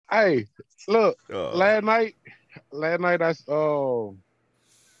Hey, look, Uh, last night, I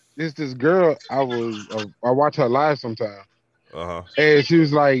this girl I watch her live sometime, uh-huh. and she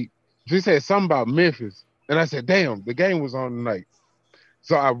said something about Memphis, and I said, damn, the game was on tonight.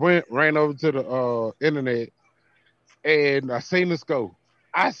 So I ran over to the internet, and I seen the score.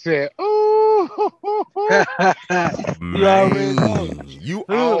 I said, "Ooh, You already know. Man, you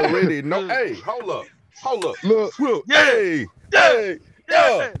already know. Hey, hold up. Hold up. look, Look, Yeah, hey, yeah, hey,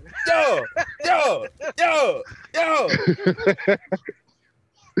 yeah, yeah. yeah, yeah, yeah, yeah.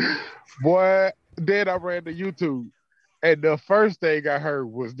 boy." Then I ran to YouTube, and the first thing I heard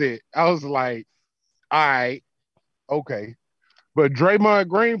was that. I was like, "All right, okay." But Draymond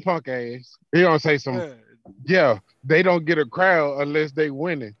Green punk ass, he gonna say some, Yeah. yeah, they don't get a crowd unless they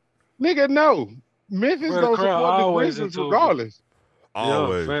winning. Nigga, no. Memphis Bro, the don't crowd support the always Grizzlies into it, bro. regardless. Yeah,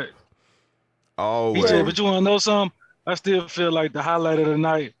 Always, fact. BJ, always. but you want to know something? I still feel like the highlight of the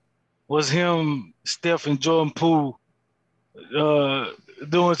night was him, Steph, and Jordan Poole uh,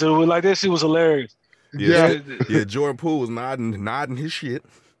 doing to like that shit was hilarious. Yeah, Yeah, yeah. Jordan Poole was nodding his shit.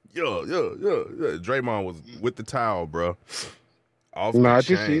 Yeah, yeah, yeah, yeah. Draymond was with the towel, bro. Off the not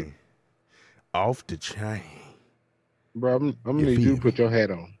your shit. chain. Off the chain. Bro, I'm gonna You need you feel to put me? your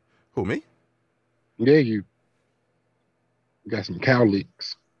hat on. Who, me? Yeah, you got some cow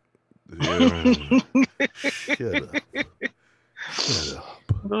licks. Yeah. Shut up. Shut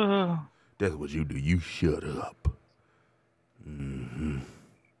up. Uh, That's what you do. You shut up. Mm-hmm.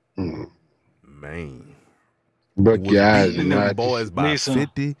 Mm. Man. Buck Was your eyes beating and them not your boys shit. by need some,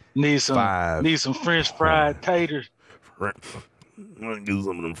 55. need some French fried taters. I'm gonna do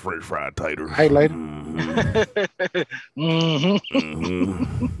some of them French fried taters. Hey, later. hmm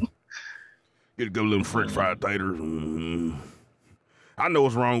Get a couple of them French fried taters. I know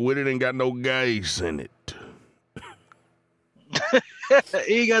what's wrong with it. Ain't got no gas in it.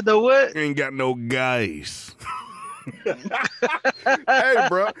 He got the what? Ain't got no gas. Hey,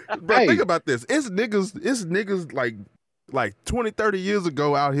 bro, Hey. think about this. It's niggas like 20, 30 years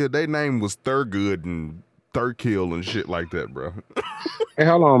ago out here. Their name was Thurgood and Thurkill and shit like that, bro. Hey,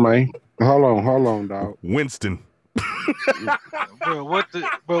 hold on, man. Hold on, dog. Winston. Bro,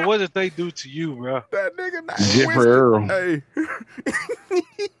 what did they do to you, bro? That nigga name Jeffrey Winston. Earl. Hey,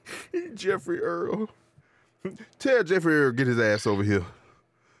 Jeffrey Earl. Tell Jeffrey Earl get his ass over here.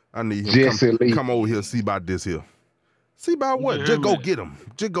 I need him Jesse Lee. come over here, see about this here. See about what? Yeah, Just go man. get him.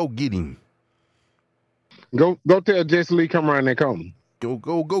 Just go get him. Go tell Jesse Lee come around that corner. Go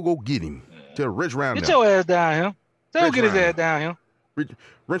get him. Tell Rich round Get there. your ass down here. Tell him Rich get his Ryan. ass down here.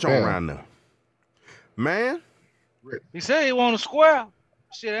 Rich on Yeah. around there. Man, He said he want a square.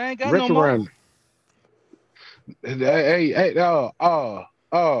 Shit, I ain't got Rich no more. around. Hey,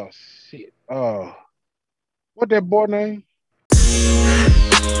 shit. What that boy name?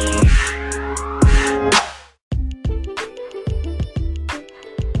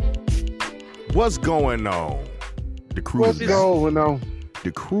 what's going on? The crew What's is back. going on?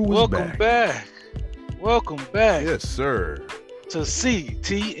 The crew is Welcome back. back. Welcome back Yes, sir. to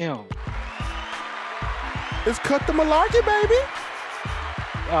CTM. It's Cut the Malarkey, baby.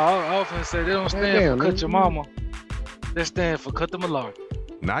 I often say they don't stand Damn, for cut nigga. your mama. They stand for cut the malarkey.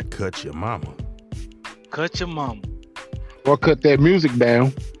 Not cut your mama. Cut your mama. Or cut that music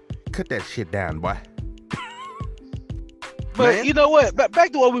down. Cut that shit down, boy. But Man. you know what?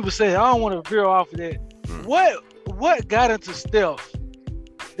 Back to what we were saying. I don't want to veer off of that. Mm. What got into Steph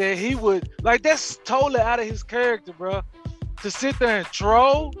that he would like? That's totally out of his character, bro. To sit there and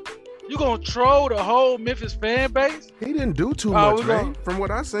troll. You gonna troll the whole Memphis fan base? He didn't do too Oh, much, we man. gonna- From what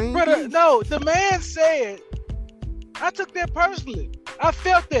I seen. Brother, no, the man said, I took that personally. I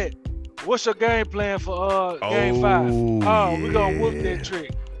felt that. What's your game plan for game 5? Oh, we gonna whoop yeah. that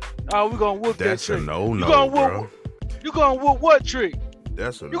trick. Oh, we gonna whoop That's that a trick. no-no, you gonna bro. whoop you gonna whoop what trick?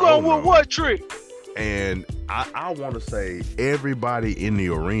 That's a You gonna no-no. whoop what trick? And I want to say everybody in the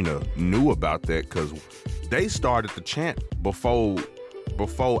arena knew about that because they started the chant before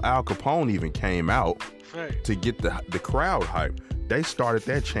Al Capone even came out Fact. to get the crowd hype. They started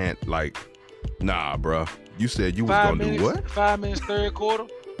that chant like, nah, bruh. You said you was 5 gonna minutes, do what? 5 minutes, third quarter.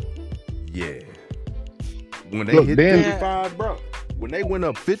 Yeah. When they Look, hit then- 55, bro. When they went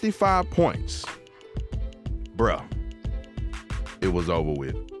up 55 points, bruh, it was over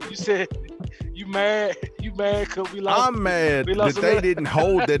with. You said you mad cause we lost. I'm mad we that lost a they little- didn't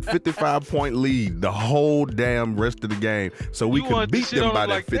hold that 55-point lead the whole damn rest of the game so we You could wanted to beat shit them on by them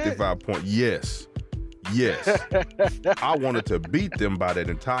that like that? 55 point. Yes. I wanted to beat them by that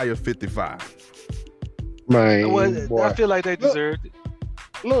entire 55. Man, Well, boy. I feel like they deserved it.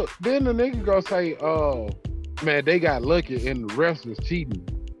 Look, then the nigga gonna say, man, they got lucky and the refs was cheating.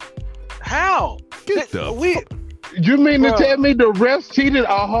 How? Get the You mean Bruh. to tell me the refs cheated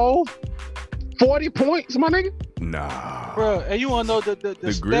a whole 40 points, my nigga? Nah. Bro, and you want to know the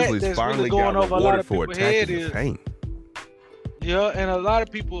The stat Grizzlies that's finally really going got over a lot rewarded of for people's head attacking the is, paint. yeah, and a lot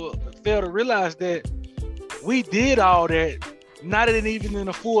of people fail to realize that we did all that, not even in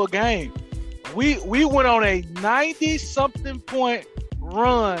a full game. We went on a 90-something point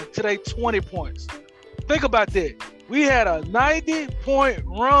run to they 20 points. Think about that. We had a 90-point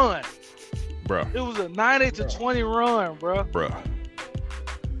run. Bruh. It was a 90 to 20 run, bro. Bruh.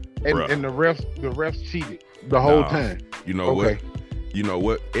 And the refs cheated the whole time. You know what? You know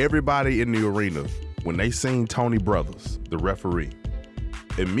what? Everybody in the arena, when they seen Tony Brothers, the referee,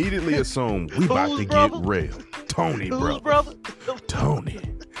 immediately assumed we about to get railed. Tony Who's Brothers. brother? Tony.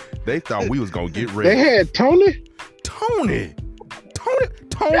 They thought we was gonna get They railed. had Tony. Tony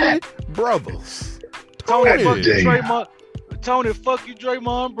Brothers. Tony, fuck you, damn. Draymond. Tony, fuck you,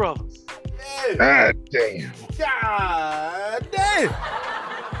 Draymond Brothers. God damn. God damn.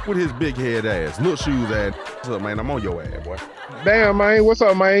 With his big head ass, little shoes ass. What's up, man? I'm on your ass, boy. Damn, man. What's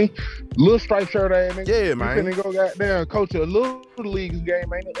up, man? Little striped shirt ass nigga. Yeah, You man. finna go goddamn coach a little leagues game,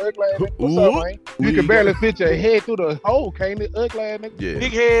 man. Ugly ass nigga. What's Ooh. up, man? You can barely fit your head through the hole, can't it? Ugly ass nigga. Yeah.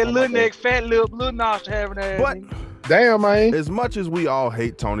 Big head, little neck, fat lip, little nostril having ass. But Damn, man. as much as we all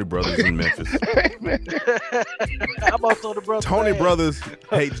hate Tony Brothers in Memphis, How about Tony Brothers? Tony ass? Brothers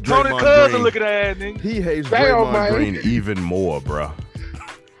hates Tony Draymond cousin Green. looking at that nigga. He hates Damn, Draymond man. Green even more, bruh.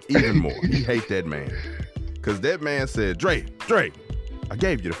 Even more. He hate that man. Cause that man said, Dre, I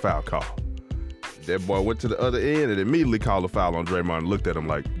gave you the foul call. That boy went to the other end and immediately called a foul on Draymond and looked at him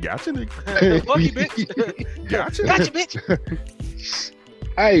like, gotcha, nigga. Fuck you, bitch. Gotcha. Gotcha, bitch.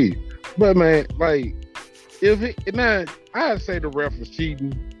 Hey, but man, like, if it now, I'd say the ref was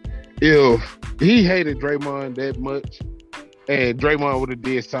cheating if he hated Draymond that much, and Draymond would have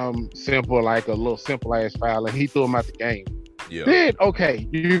did something simple like a little simple ass foul, and he threw him out the game. Yeah. Then okay,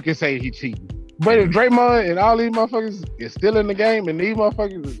 you can say he cheating. But if Draymond and all these motherfuckers is still in the game and these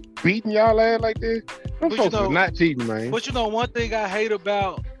motherfuckers is beating y'all ass like this, them But you folks know- is not cheating, man. But you know, one thing I hate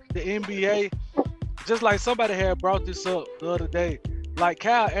about the NBA, just like somebody had brought this up the other day, like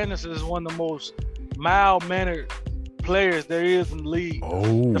Kyle Anderson is one of the most mild-mannered players there is in the league.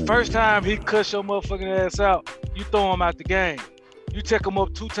 Oh. The first time he cuss your motherfucking ass out, you throw him out the game. You check him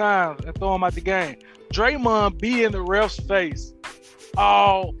up 2 times and throw him out the game. Draymond be in the ref's face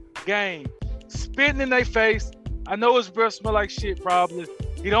all game, spitting in their face. I know his breath smell like shit probably.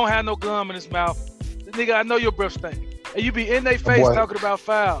 He don't have no gum in his mouth. Nigga, I know your breath stink. And you be in their face boy- talking about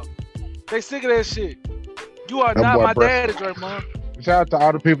foul. They sick of that shit. You are That not boy my breath- daddy, Draymond. Shout out to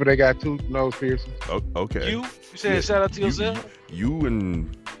all the people that got 2 nose piercings. Okay. You said Yeah. shout out to yourself? You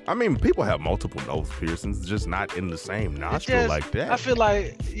and I mean, people have multiple nose piercings, just not in the same nostril just- like that. I feel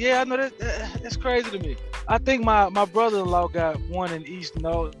like, yeah, I know that's crazy to me. I think my brother-in-law got one in each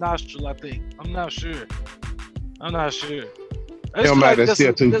nostril, I think. I'm not sure. I just don't feel matter, that's,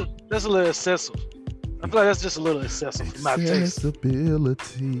 still too. that's a little excessive. I feel like that's just a little excessive for my taste.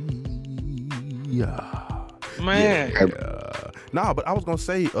 Accessibility. Yeah. Man, Nah, but I was gonna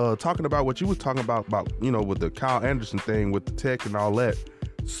say, talking about what you were talking about, with the Kyle Anderson thing with the tech and all that.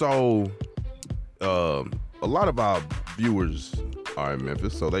 So, a lot of our viewers are in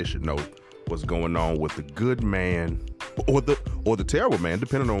Memphis, so they should know what's going on with the good man or the terrible man,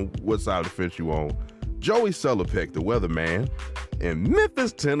 depending on what side of the fence you on. Joey Sellerpeck, the weatherman, in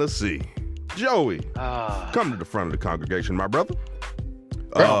Memphis, Tennessee. Joey, come to the front of the congregation, my brother.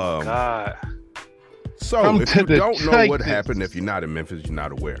 God. So, Come if to you the don't know what Titans. happened, if you're not in Memphis, you're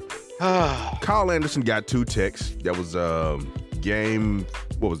not aware. Kyle Anderson got 2 techs. That was game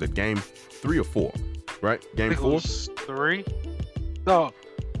 3 or 4, right? I Game think it 4? was 3. No,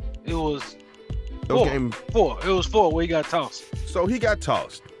 it was No, 4. game. 4. It was 4 where he got tossed. So he got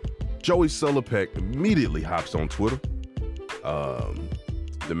tossed. Joey Sellerpeck immediately hops on Twitter.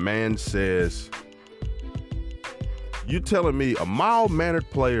 The man says, "You telling me a mild-mannered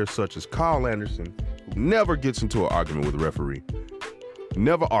player such as Kyle Anderson, who never gets into an argument with a referee,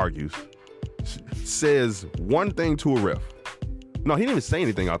 never argues, says one thing to a ref? No, he didn't even say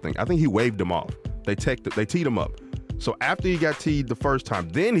anything, I think he waved him off. They teed him up. So after he got teed the first time,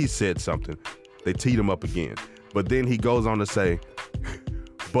 then he said something. They teed him up again. But then he goes on to say,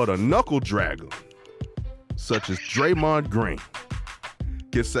 but a knuckle dragger, such as Draymond Green,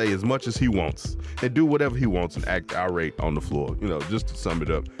 can say as much as he wants and do whatever he wants and act irate on the floor. Just to sum it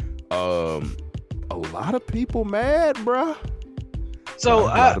up. A lot of people mad, bruh. So A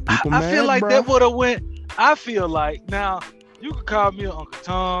lot of people I feel mad, like bruh. that would have went. I feel like now you could call me Uncle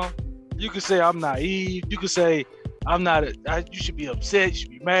Tom. You could say I'm naive. You could say I'm not. You should be upset. You should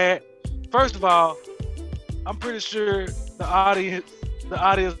be mad. First of all, I'm pretty sure the audience,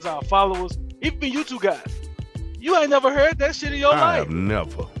 our followers, even you two guys, you ain't never heard that shit in your I life. have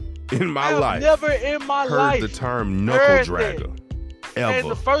never in my I have life never in my heard life the term knuckle heard dragger. And Ever.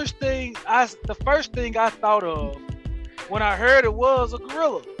 the first thing I thought of when I heard it was a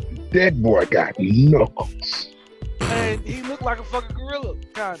gorilla. That boy got knuckles. And he looked like a fucking gorilla,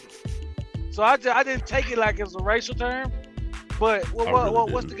 kind of. So I didn't take it like it's a racial term. But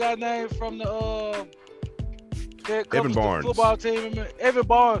what's the guy name from the that Evan covers the Barnes. football team? Evan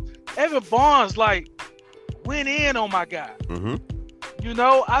Barnes. Evan Barnes like went in on my guy. Mm-hmm. You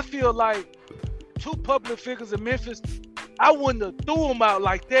know, I feel like two public figures in Memphis, I wouldn't have threw him out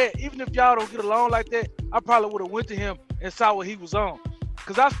like that. Even if y'all don't get along like that, I probably would have went to him and saw what he was on.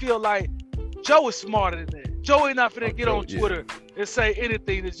 Cause I feel like Joe is smarter than that. Joe ain't not finna get on Twitter and say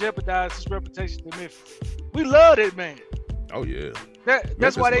anything to jeopardize his reputation in Memphis. We love that man. Oh yeah.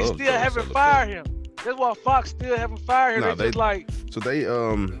 That's why they loves still Joe haven't Sutherland. fired him. That's why Fox still haven't fired him. No, They just like, So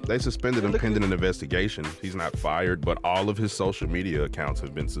they suspended him pending an investigation. He's not fired, but all of his social media accounts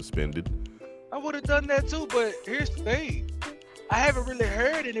have been suspended. I would have done that too, but here's the thing. I haven't really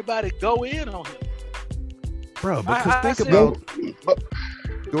heard anybody go in on him. Bro, because I think said- about.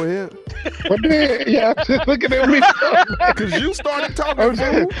 Go ahead. But then, yeah, just looking at me. Because you started talking. I'm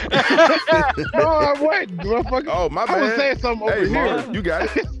saying, fool. no, I wasn't, motherfucker. Oh, my I was bad. saying something over Hey, here. Mark, you got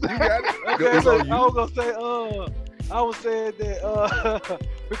it. You got it. Okay, It's so on you. I was gonna say, I was saying that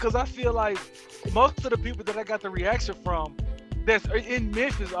because I feel like most of the people that I got the reaction from that's in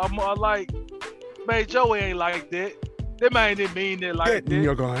Memphis are more like, man, Joey ain't like that. That man didn't mean that like that.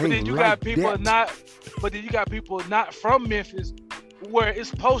 But then you got people not from Memphis where it's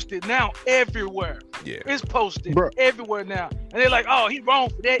posted now everywhere. Yeah. It's posted Bruh. everywhere now. And they're like, oh, he wrong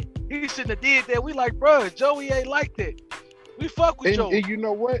for that. He shouldn't have did that. We like, bro, Joey ain't like that. We fuck with Joey. And you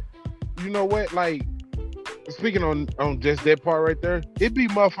know what? Like, speaking on just that part right there, it be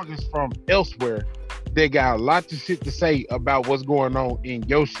motherfuckers from elsewhere that got a lot of shit to say about what's going on in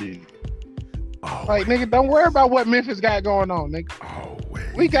your shit. Oh, Like, nigga, don't worry about what Memphis got going on, nigga. always.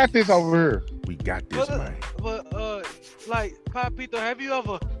 We got this over here. We got this, man. But like Papito, have you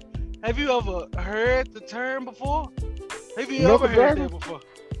ever heard the term before? Have you Knuckle ever heard dragger? that before?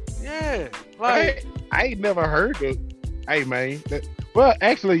 Yeah. Like I ain't never heard it. Hey, man. Well,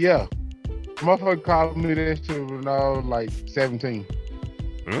 actually, yeah. Motherfucker called me that shit when I was like 17.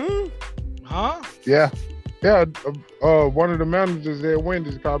 Hmm? huh? Yeah. Yeah. One of the managers at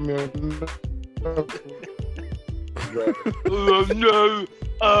Wendy's called me a No,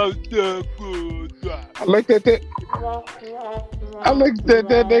 I looked at that. I looked at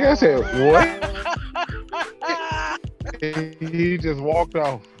that nigga. I said, what? And he just walked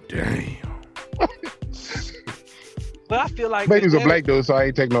off. Damn. But I feel like But he's a black dude, so I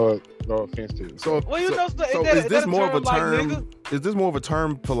ain't take no offense to it. So, Well, you know, so is is this that more of a term like term? Is this more of a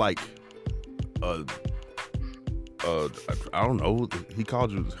term for like, I don't know. He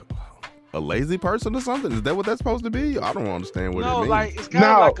called you a lazy person or something? Is that what that's supposed to be? I don't understand what it No, means. like it's kind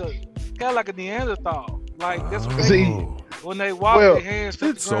of like a Neanderthal. Like that's what See, they when they walk well, their hands to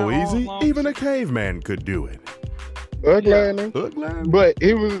It's the so ground, easy. long- Even a caveman could do it. ugly Yeah. nigga. Hook line? But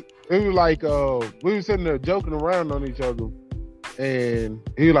it was like we were sitting there joking around on each other, and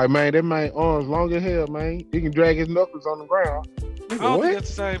he was like, "Man, that man arms long as hell, man. He can drag his knuckles on the ground." I Nigga, don't think what? that's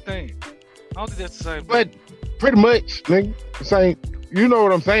the same thing. I don't think that's the same. But pretty much, nigga, saying, you know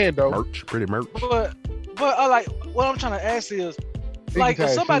what I'm saying though. Merch, pretty merch. But like what I'm trying to ask is, He like can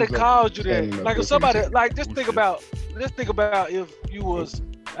if tie somebody shoes up, called you that, standing up, like if that's somebody what he like just think about if you was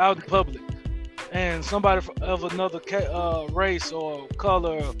out in public and somebody of another race or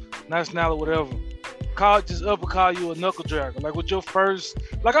color, or nationality, whatever, just up and call you a knuckle dragger. Like with your first,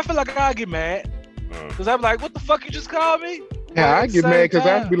 like I feel like I'd get mad because I'm like, what the fuck you just called me? But Yeah, at I the get same mad because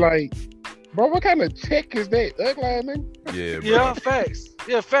I'd time- be like, bro, what kind of check is that? Ugly nigga. Yeah, bro. Yeah, facts.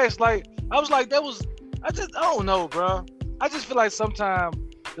 Yeah, facts. Like I was like, I don't know, bro. I just feel like sometimes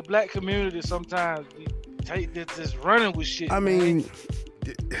the black community sometimes just running with shit. I man. mean,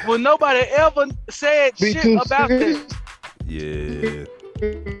 when nobody ever said Be shit too about serious. yeah.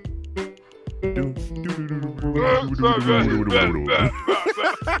 that.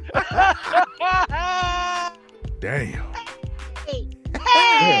 Damn.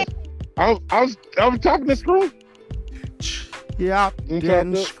 Yeah. I was talking to Screw. Yeah, You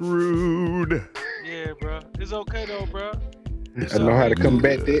getting talked up? screwed. Yeah, bro. It's okay though, bro. I know how to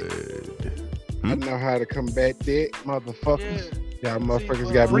combat that. Good. I know how to combat that, motherfuckers. Yeah. Y'all motherfuckers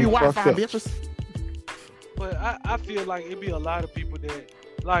See, got Free me fucked Wi-Fi, up. bitches. But I feel like it'd be a lot of people that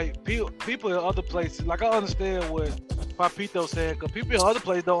like people in other places. Like I understand what Papito saying, because people in other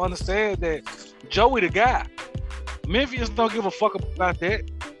places don't understand that Joey the guy. Memphis don't give a fuck about that.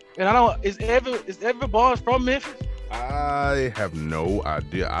 And I don't. Is Evan Barnes from Memphis? I have no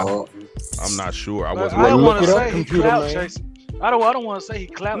idea. I'm not sure. I But wasn't. I don't Look want it to up, say he computer clout man. chasing. I don't want to say he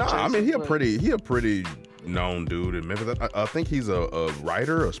clout No, chasing. I mean he a but pretty known dude in Memphis. I think he's a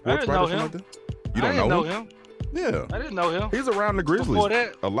writer, a sports didn't writer, know something him. like that. You I don't didn't know him? him. Yeah, I didn't know him. he's around the Before Grizzlies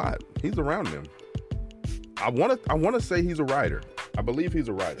that, a lot. He's around them. I want to say he's a writer. I believe he's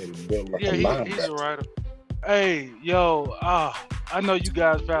a writer. yeah, he's a writer. Hey, yo, I know you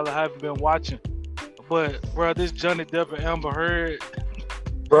guys probably haven't been watching, but bro, this Johnny Depp and Amber Heard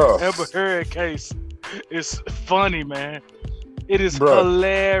case is funny, man. It is Bruh.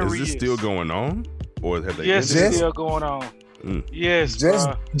 hilarious. Is this still going on, or have they? Yes, ended it's it? still going on. Mm. Yes, Just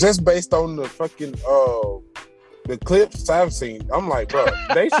bro. just based on the fucking the clips I've seen, I'm like, bro,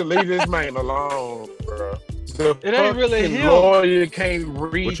 they should leave this man alone, bro. The It ain't really fucking him. lawyer can't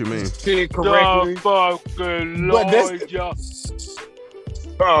read What you mean? shit correctly. The fucking But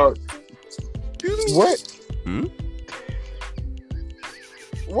lawyer. What? Hmm?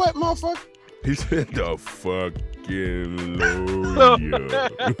 What, motherfucker? He said the fucking lawyer.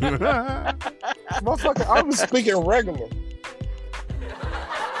 Motherfucker, I was speaking regular.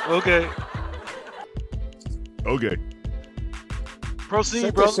 Okay, Okay, proceed,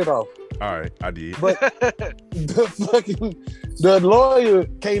 Set bro. that shit off. all right, I did. But the lawyer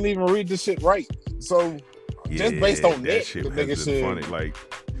can't even read the shit right. So just based on that, shit the has nigga been should. funny. Like,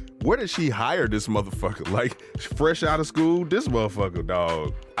 where did she hire this motherfucker? Like, fresh out of school, this motherfucker,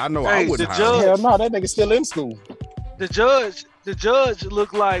 dog. I know I Hey, wouldn't the hire judge- him. Hell no, that nigga still in school. The judge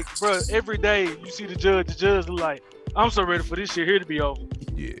looked like, bro. Every day you see the judge look like, I'm so ready for this shit here to be over,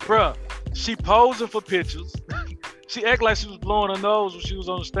 Yeah, bro. She posing for pictures. She act like she was blowing her nose when she was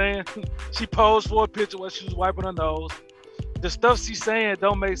on the stand. She posed for a picture while she was wiping her nose. The stuff she's saying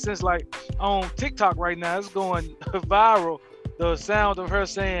don't make sense. Like on TikTok right now, it's going viral. The sound of her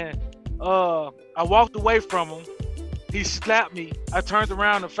saying, I walked away from him. He slapped me. I turned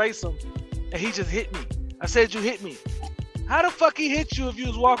around to face him, and he just hit me. I said, you hit me. How the fuck he hit you if you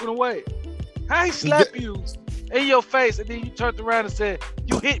was walking away? How he slap you in your face, and then you turned around and said,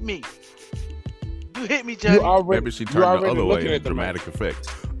 you hit me. You hit me, Johnny. You already, maybe she you turned the already other looking way. at the man. Dramatic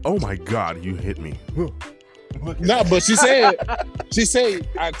effect. Oh my God, you hit me. No, but she said,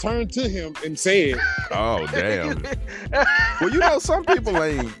 I turned to him and said, Oh damn. Well, you know, some people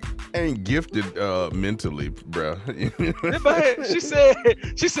ain't gifted mentally, bro. But she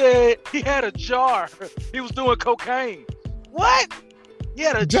said he had a jar. He was doing cocaine. What? He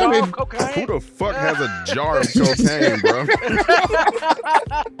had a Johnny, jar of Who cocaine. the fuck has a jar of cocaine, bro?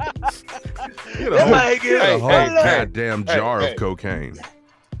 You know, Like, a whole hey, goddamn hey, jar hey. of cocaine.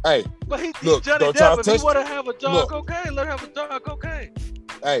 hey, But he Look, Johnny don't y'all Depp, if he touch- want to have a jar look. of cocaine, let him have a jar of cocaine.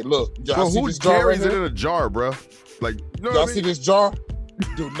 hey, look, y'all Well, see who this jar right carries it here? in a jar, bro? Like, you know Y'all what I see mean? this jar?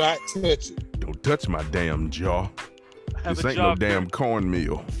 Do not touch it. Don't touch my damn jar. Have This a ain't jar no of damn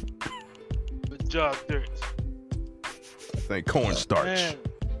cornmeal. dirt. A jar of dirt. This ain't cornstarch. Man.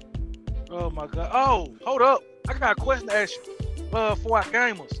 Oh my God. Oh, hold up. I got a question to ask you. For our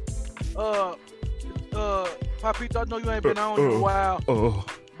gamers. Papito, I know you ain't been on in a while, Oh,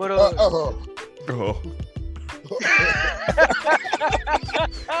 but oh.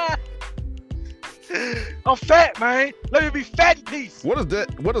 I'm fat, man. Let me be fat in peace. What is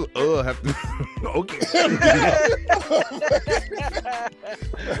that? What does have to? Okay.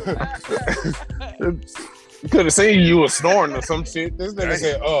 You could have seen you was snoring or some shit. This nigga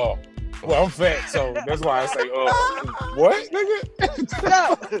said, well, I'm fat, so that's why I say, what, nigga?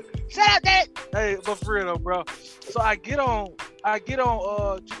 Shut up, Dad. Hey, but for real though, bro. So I get on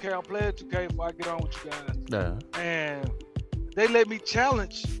 2K. I'm playing 2K before I get on with you guys, Nah. and they let me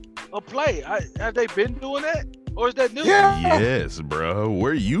challenge a play. Have they been doing that, or is that new? Yeah. Yes, bro.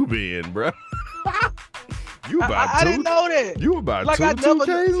 Where you been, bro? You about I didn't know that. You about Like, I two never-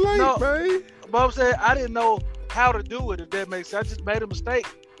 Ks late, no. man. But I'm saying I didn't know how to do it. If that makes sense, I just made a mistake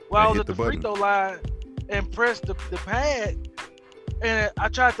while I And was hit at the the free button. throw line and pressed the pad, and I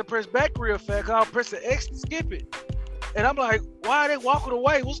tried to press back real fast. Cause I was pressing X to skip it, and I'm like, why are they walking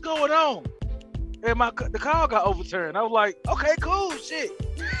away? What's going on? And the call got overturned. I was like, okay, cool, shit.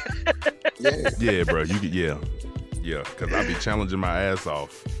 Yeah. Yeah, bro. Yeah. Cause I be challenging my ass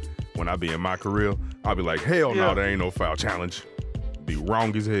off when I be in my career. I'll be like, hell Yeah. no, there ain't no foul challenge. Be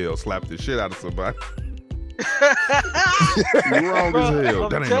wrong as hell. Slap the shit out of somebody. Wrong Bro, as hell. I'm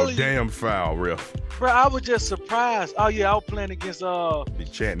That ain't no telling you. damn foul, ref. Bro, I was just surprised. Oh yeah, I was playing against Be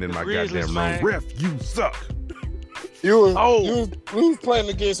chatting in The my Grizzlies, goddamn man. room. Ref, you suck. You Oh. was playing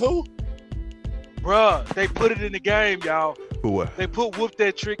against who? Bruh, they put it in the game, y'all. For what? They put Whoop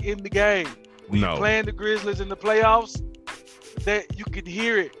That Trick in the game. When No. you playing the Grizzlies in the playoffs, that you can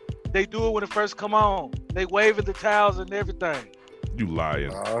hear it. They do it when it first come on. They waving the towels and everything. You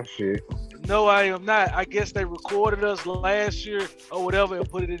lying. Oh shit. No, I am not. I guess they recorded us last year or whatever and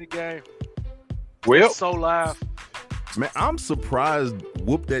put it in the game. Well, It's so live. Man, I'm surprised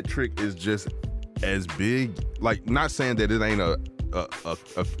Whoop That Trick is just as big. Like, not saying that it ain't a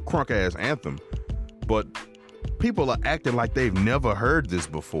crunk ass anthem, but people are acting like they've never heard this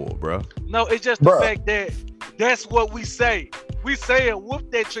before, bro. No, it's just the Bruh. fact that that's what we say. We say it, Whoop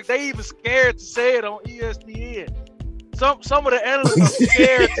That Trick. They even scared to say it on ESPN. Some of the analysts are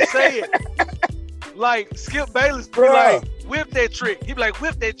scared to say it. Like Skip Bayless be Bruh. like, whip that trick. He be like,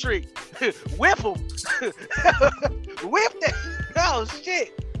 whip that trick. Whip him. Whip that. Oh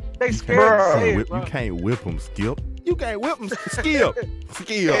shit. They scared to Bruh. say it, You bro. can't whip them, Skip. You can't whip them, Skip. Skip.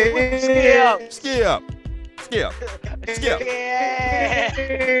 Skip. Skip. Skip. Skip. Yeah.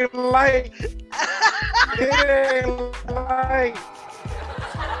 it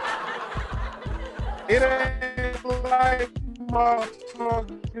ain't like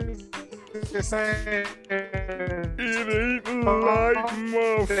motherfuckers saying It ain't like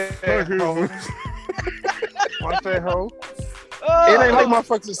motherfuckers. punch that hoe. Oh. It ain't like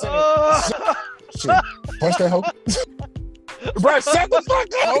motherfuckers saying, Oh. shit, punch that hoe. Bro, shut the fuck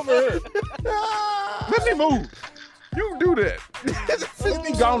up over here. Let me move. You do that. Let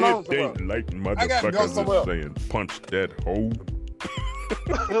me go on It somewhere. ain't like I gotta go motherfuckers somewhere. is saying punch that hoe.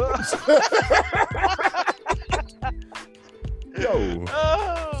 Yo.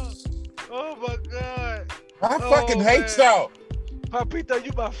 Oh my God. I fucking hate man. y'all. Papito,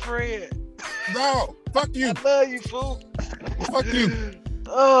 you my friend. No, fuck you. I love you, fool. Fuck you.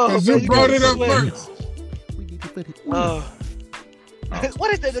 Oh, Because man, you brought got it up sweat. first.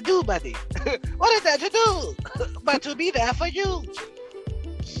 What is there to do, buddy? What is there to do? But to be there for you.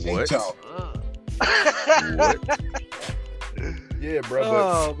 What? Hate y'all. What? Yeah, bro.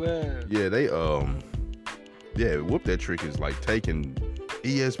 Oh man. Yeah, they Whoop That Trick is like taking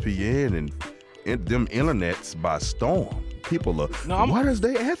ESPN and them internets by storm. People are what is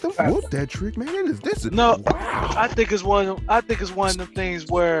they anthem? Whoop That Trick, man. This is No, wow. I think it's one of them things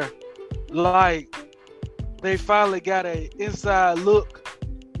where, like, they finally got an inside look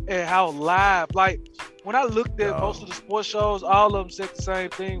at how live. Like, when I looked at most of the sports shows, all of them said the same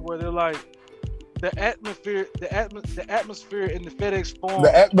thing, where they're like, the atmosphere in the FedEx Forum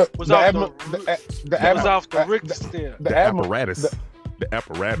was off the Richter scale. The apparatus is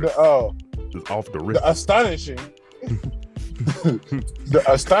off the wrist. The astonishing. The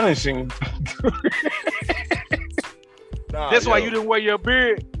astonishing. That's why you didn't wear your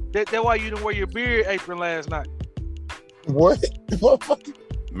beard. That's why you didn't wear your beard apron last night. What? What fucking?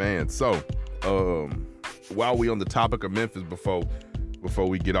 Man, so while we on the topic of Memphis, before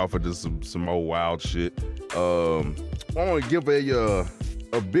we get off of just some old wild shit, I want to give a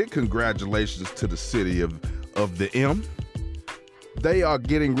big congratulations to the city of the M. They are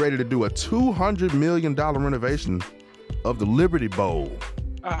getting ready to do a $200 million renovation of the Liberty Bowl.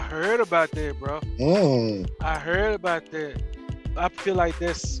 I heard about that, bro. I heard about that. I feel like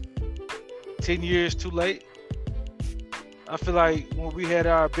that's 10 years too late. I feel like when we had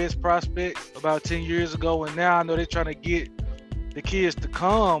our best prospects about 10 years ago, and now I know they're trying to get the kids to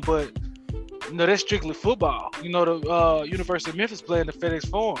come, but you know, that's strictly football. You know, the University of Memphis playing the FedEx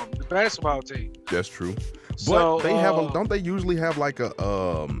Forum, the basketball team. That's true. So, But they have don't they usually have like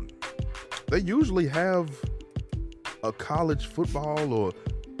they usually have a college football, or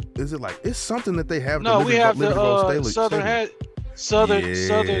is it like it's something that they have? No, we have Liberty the Bowl Southern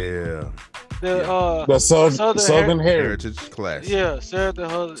Heritage Classic. Yeah,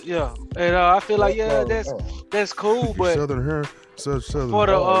 yeah. And I feel like that's cool, but Southern for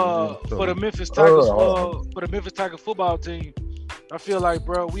the Memphis Tigers for the Memphis Tiger football team, I feel like,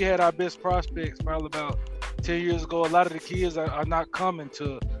 bro, we had our best prospects probably about 10 years ago. A lot of the kids are not committing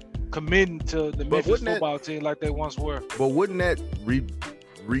to the Memphis football team like they once were. But wouldn't that bring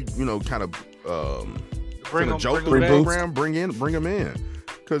them in?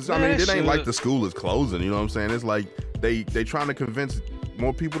 Because I mean, it ain't like the school is closing. You know what I'm saying? It's like they trying to convince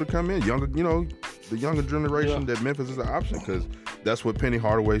more people to come in. The younger generation that Memphis is an option, because that's what Penny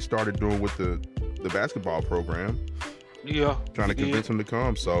Hardaway started doing with the basketball program. Yeah, trying to convince them to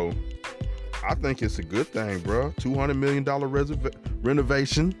come. So I think it's a good thing, bro. $200 million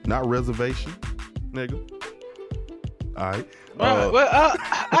renovation, not reservation, nigga. All right. Well,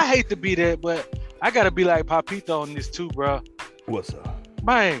 I hate to be that, but I gotta be like Papito on this too, bro. What's up?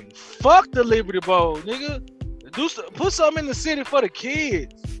 Man, fuck the Liberty Bowl, nigga. Put something in the city for the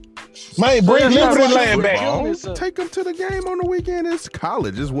kids. Man, bring Liberty Land back. Take them to the game on the weekend. It's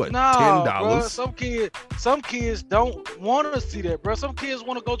college. It's what, No, $10? bro, some kids don't want to see that, bro. Some kids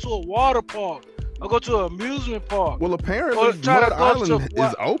want to go to a water park or go to an amusement park. Well, apparently Mud Island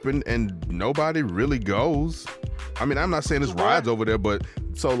is open and nobody really goes. I mean, I'm not saying there's rides over there, but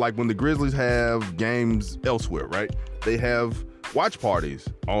so like when the Grizzlies have games elsewhere, right? They have watch parties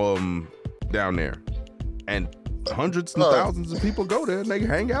down there, and hundreds and thousands of people go there and they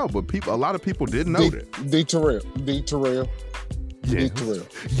hang out. But a lot of people didn't know that. D. Terrell. Yeah.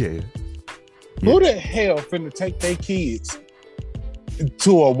 Yeah. Who the hell finna take their kids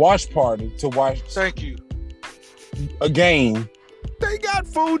to a watch party to watch? Thank you. A game. They got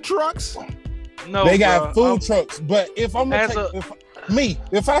food trucks. No, they got food trucks. But if I'm gonna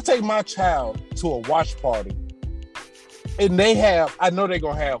if I take my child to a watch party and I know they're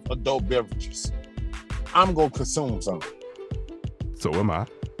gonna have adult beverages, I'm gonna consume something. So am I.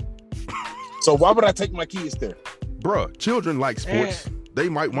 So why would I take my kids there? Bruh, children like sports. They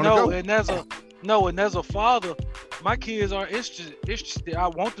might want to go. And as a father, my kids are interested. I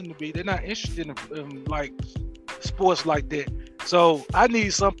want them to be. They're not interested in like sports like that. So I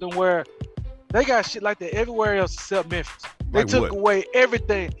need something where they got shit like that everywhere else except Memphis. They took away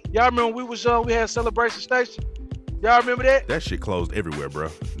everything. Y'all remember when we was young, we had Celebration Station? Y'all remember that? That shit closed everywhere, bro.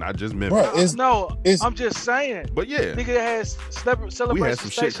 Not just Memphis. I'm just saying. But yeah. Nigga has Celebration Station. We had some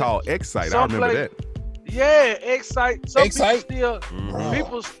shit called Excite. I remember that. Yeah, Excite.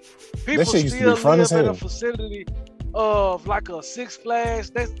 People still live in a facility of like a Six Flags.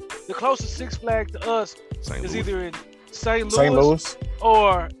 That's the closest Six Flags to us is either in St. Louis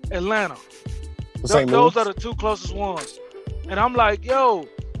or Atlanta. Those are the two closest ones. And I'm like, yo,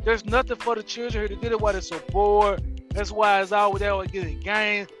 there's nothing for the children here to get it while they're so bored. That's why they always getting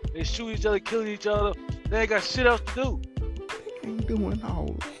games. They shoot each other, kill each other. They ain't got shit else to do. Ain't doing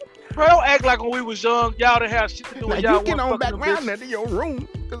all. Bro, don't act like when we was young, y'all didn't have shit to do. Now you get on back around there to your room,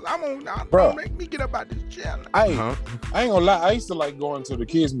 cause don't make me get up out this chair. I ain't gonna lie. I used to like going to the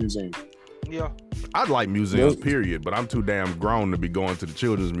kids' museum. Yeah, I'd like museums, period. But I'm too damn grown to be going to the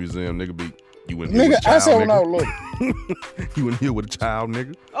children's museum. You in here with a child, I said when I was little. You in here with a child,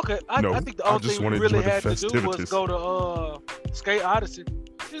 nigga? Okay, I think the only thing we really had to do was go to Skate Odyssey.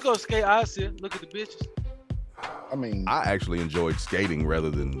 Just go to Skate Odyssey, look at the bitches. I mean, I actually enjoyed skating rather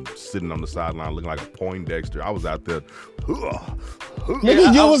than sitting on the sideline looking like a Poindexter. I was out there.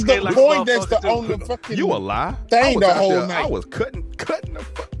 Nigga, you was the Poindexter on the fucking. You a lie? Thing the whole night. I was cutting the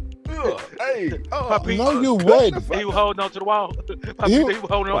fuck. No, you wouldn't. He was holding on to the wall. He was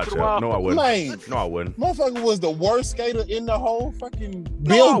holding on to the wall. No, I wouldn't. Man, no, I wouldn't. Motherfucker was the worst skater in the whole fucking building.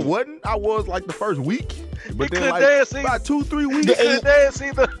 No, I wasn't. I was like the first week. But then like about 2-3 weeks. He couldn't dance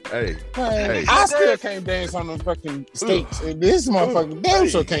either. Hey. I still can't dance on them fucking skates. And this motherfucker damn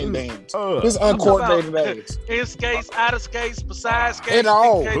sure can't dance. This uncoordinated ass. In skates, out of skates, beside skates. At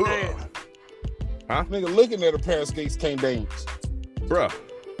all. Can't dance. Huh? Nigga looking at a pair of skates can't dance. Bruh.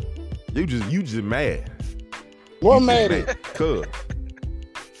 You just mad. What mad at? Cuz.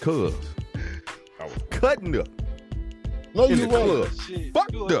 I was cutting up. No, you wasn't.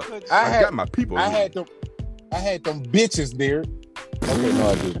 Fucked up. I got my people. I had them bitches there. Okay, no,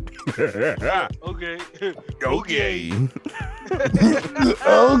 I didn't. Okay. Okay.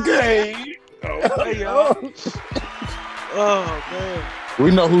 Hey, y'all. Oh, man.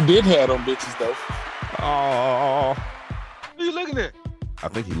 We know who did have them bitches, though. Oh. Who you looking at? I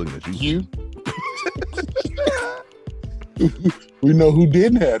think he's looking at you. We know who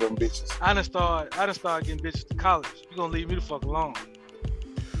didn't have them bitches. I done started getting bitches to college. You gonna leave me the fuck alone?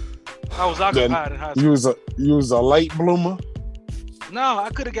 I was occupied in high school. You was a late bloomer? No,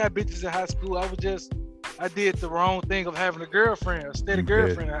 I could have got bitches in high school. I did the wrong thing of having a girlfriend, a steady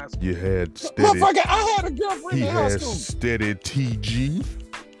girlfriend in high school. You had steady. Motherfucker, I had a girlfriend in high school. He had steady TG.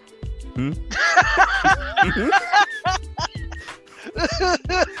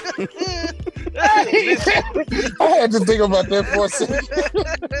 I had to think about that for a second.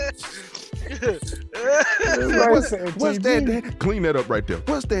 What's that? Clean that up right there.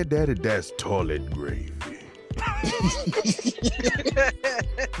 What's that, Daddy? That's toilet gravy.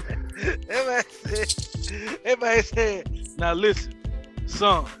 Everybody said, now listen,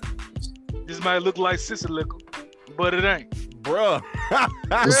 son, this might look like sissy liquor, but it ain't. Bruh.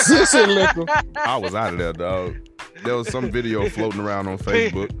 Sissy liquor. I was out of there, dog. There was some video floating around on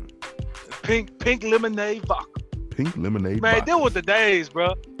Facebook. Pink lemonade vodka. Pink lemonade Man, vodka. there was the days,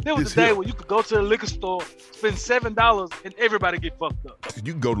 bro. There was the day where you could go to the liquor store, spend $7, and everybody get fucked up.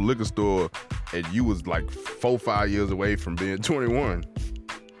 You could go to the liquor store, and you was like 4-5 years away from being 21.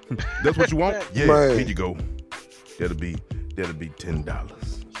 That's what you want? Yeah, Man. Here you go. That'll be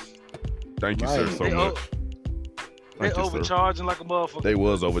 $10. Thank you, sir, so much. They overcharging like a motherfucker. They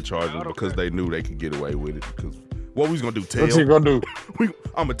was overcharging because they knew they could get away with it. Because what we was gonna do? Tell? What's he gonna do?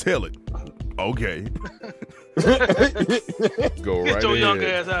 I'm gonna tell it. Okay. Go right Get your ahead. young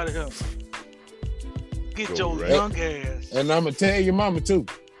ass out of here. Get your young ass. And I'm gonna tell your mama too.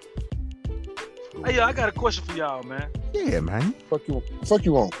 Hey, yo, I got a question for y'all, man. Yeah, man. Fuck you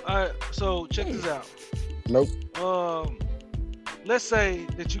on. All right, so check this out. Nope. Let's say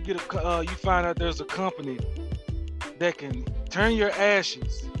that you you find out there's a company that can turn your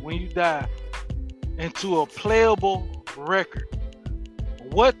ashes when you die into a playable record.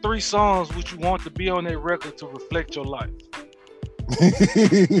 What 3 songs would you want to be on that record to reflect your life?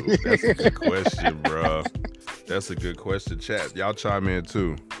 That's a good question, bro. That's a good question, chat. Y'all chime in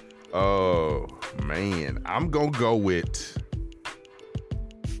too. Oh man, I'm gonna go with.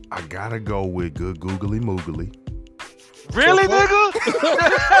 I gotta go with Good Googly Moogly. Really, nigga?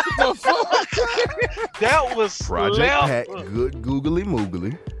 The fuck? That was Project Pat, Good Googly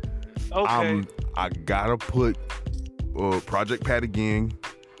Moogly. Okay. I gotta put Project Pat again,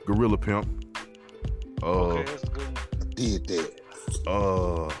 Gorilla Pimp. Okay, that's a good one. Did that.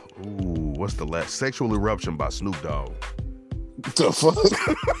 What's the last? Sexual Eruption by Snoop Dogg. The fuck?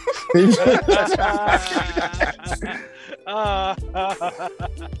 All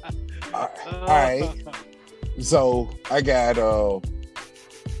right. So I got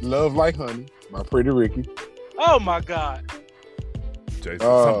Love Like Honey by Pretty Ricky. Oh my God. Jason,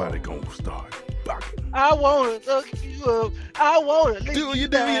 somebody gonna start bucking. I wanna look you up. I wanna lick Do you?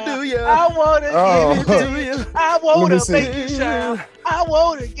 I wanna give it to you. I wanna make you shine. I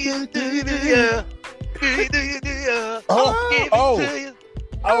wanna give it to you. Do you? Give it to you.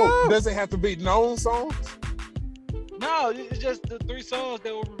 Oh, does it have to be known songs? No, it's just the 3 songs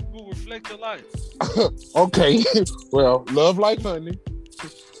that will reflect your life. Okay. Well, Love Like Honey.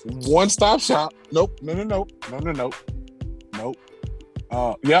 One Stop Shop. Nope. No.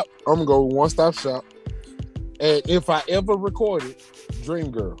 Yep. I'm gonna go One Stop Shop. And if I ever recorded,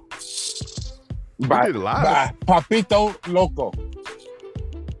 Dream Girl. By Papito Loco.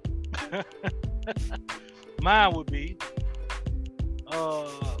 Mine would be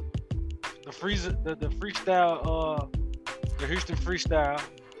the Houston Freestyle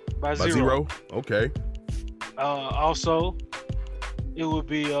by Zero. Okay. Also, it would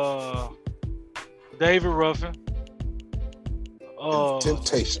be David Ruffin.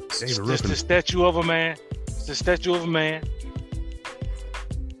 Temptations. David It's Ruffin. the Statue of a Man. It's the Statue of a Man.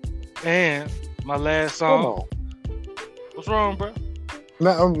 And my last song. Come on. What's wrong, bro?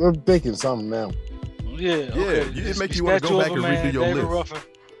 No, I'm thinking something now. Yeah. Okay. It make you want to go back and redo your David list. Ruffin.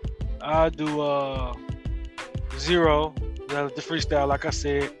 I do Zero, the freestyle, like I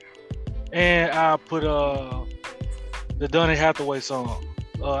said, and I put the Donny Hathaway song.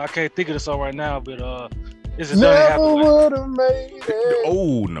 I can't think of the song right now, but it's a Donny Hathaway. Would have made it.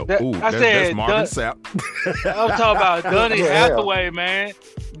 Oh no! That's Marvin Sapp. I'm talking about Donny Hathaway, man.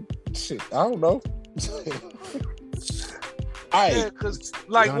 Shit, I don't know. Yeah, cause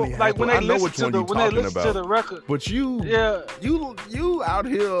like when they listen to the record. But you out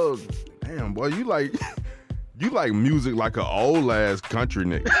here, damn boy, you like music like an old ass country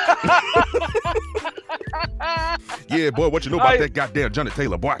nigga. Yeah, boy, what you know about that goddamn Johnny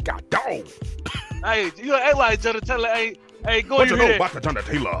Taylor? Boy, I got dog. Hey, you ain't like Johnny Taylor. Hey, go what you know about the Johnny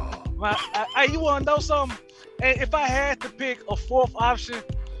Taylor? Hey, you wanna know something? And if I had to pick a 4th option,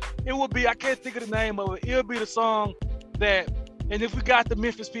 it would be, I can't think of the name of it. It would be the song that, and if we got the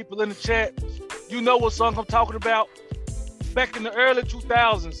Memphis people in the chat, you know what song I'm talking about. Back in the early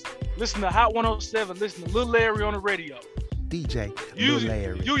 2000s, listen to Hot 107, listen to Lil Larry on the radio. DJ Lil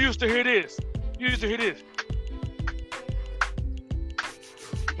Larry. You used to hear this. You hear this.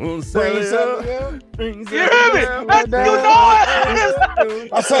 You hear me? You know it.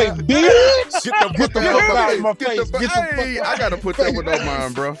 I say, bitch. Get the fuck out of my face. Hey, I gotta put that one on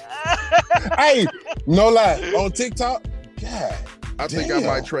mine, bro. Hey, no lie. On TikTok, God. I think I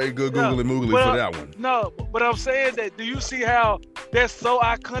might trade Good Googly Moogly for that one. No, but I'm saying that, do you see how that's so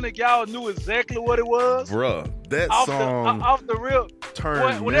iconic? Y'all knew exactly what it was? Bruh, that song off the real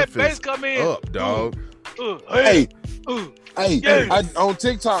turned when Memphis that bass come in up, dog. Hey, yes. I on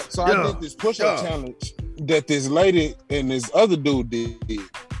TikTok, so I did this push-up challenge that this lady and this other dude did.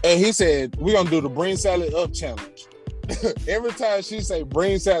 And he said, we're going to do the bring salad up challenge. Every time she say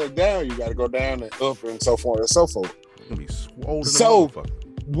bring salad down, you got to go down and up and so forth and so forth. Be swollen. So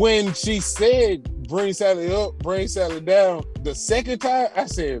when she said bring salad up, bring salad down, the second time I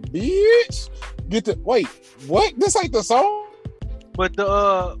said, bitch, wait, what? This ain't the song? But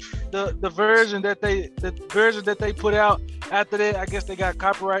the version that they put out after that, I guess they got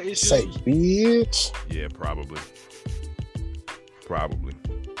copyright issues. Say, bitch. Yeah, probably.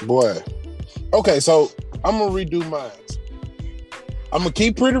 Boy. Okay, so I'm gonna redo mine. I'm gonna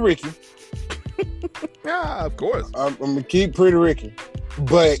keep Pretty Ricky. Yeah, of course. I'm gonna keep Pretty Ricky.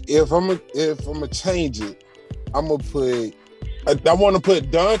 But if I'm gonna change it, I'm gonna put. I want to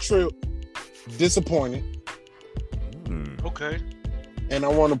put Don Tripp, Disappointed. Okay. And I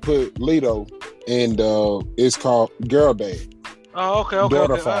want to put Lito, and it's called Girl Dad. Oh, okay.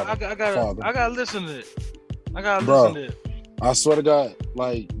 Daughter, okay. Father, I gotta listen to it. Bro, I swear to God,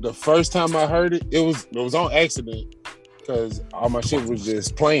 like the first time I heard it, it was on accident because all my shit was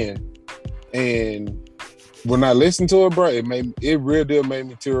just playing, and when I listened to it, bro, it real deal made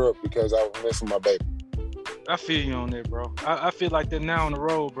me tear up because I was missing my baby. I feel you on that, bro. I feel like that now on the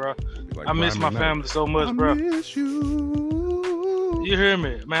road, bro. Like I miss my family so much, bro. Miss you. You hear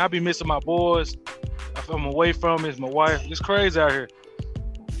me, man? I be missing my boys. If I'm away from it's my wife. It's crazy out here.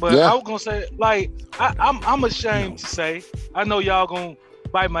 But I was gonna say, like, I'm ashamed to say. I know y'all gonna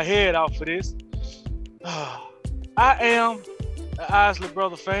bite my head off for this. I am an Isley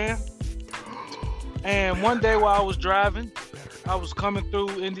Brother fan. And one day while I was driving, I was coming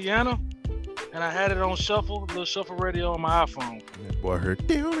through Indiana, and I had it on shuffle, a little shuffle radio on my iPhone. That boy heard.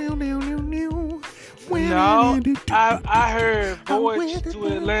 No, I heard Voyage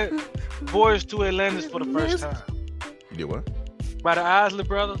to Atlantis for the first time. You did what? By the Isley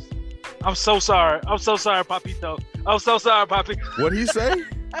Brothers. I'm so sorry. I'm so sorry, Papito. I'm so sorry, Papi. What'd he say?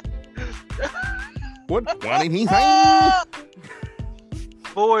 What did he say?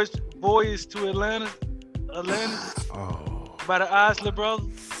 Voyage to Atlantis. Oh. By the Isley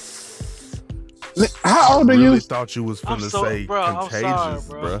Brothers. How old are you? I really you? thought you was finna say contagious,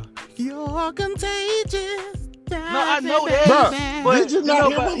 bro. You're contagious. No, I know that. Bro, did you not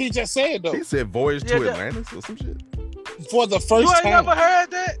hear what he just said, though? He said Voyage to Atlantis or some shit. For the first you time. You ain't never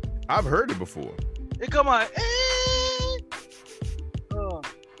heard that? I've heard it before. It come on.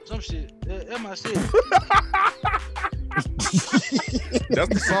 Some shit. That's my shit. That's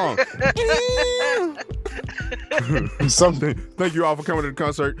the song. Something. Thank you all for coming to the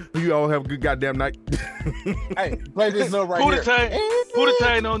concert. You all have a good goddamn night. Hey, play this note right here.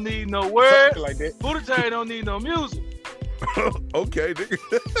 Pootie don't need no words. Like that. Pootie don't need no music. Okay, nigga.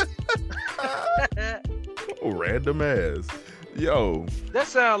 Random ass. Yo. That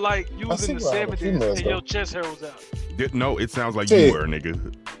sound like you was in the 70s and your chest hair was out. No, it sounds like you were,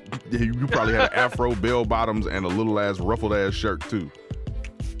 nigga. You probably had an afro, bell bottoms, and a little ass ruffled ass shirt too.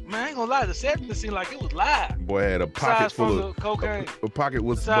 Man, I ain't gonna lie, the 70s seemed like it was live. Boy had a pocket full of cocaine. A pocket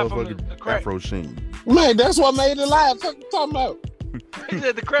with motherfucking afro sheen. Man, that's what made it live. What you talking about? He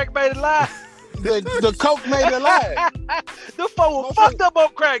said the crack made it live. The coke made it live. The folk were fucked up on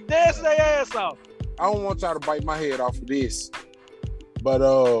crack, dancing their ass off. I don't want y'all to bite my head off of this, but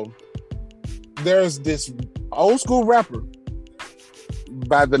there's this old school rapper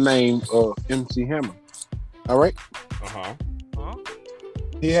by the name of MC Hammer. All right.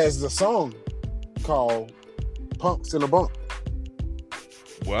 He has the song called "Pumps in a Bump."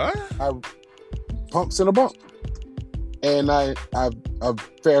 What? Pumps in a Bump, and I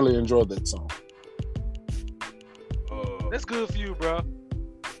fairly enjoyed that song. That's good for you, bro.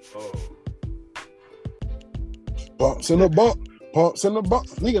 Bumps in a bump, pumps in a bump.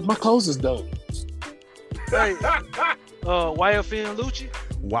 Nigga, my clothes is done. Hey, YFN and Lucci?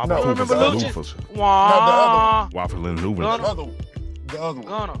 No, remember Lucci? Waffle and Louis. The other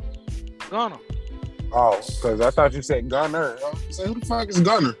one. Gunner. Oh, because I thought you said Gunner. I said, who the fuck is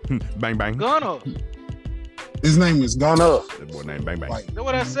Gunner? Bang Bang. Gunner. His name is Gunner. That boy named Bang Bang. That's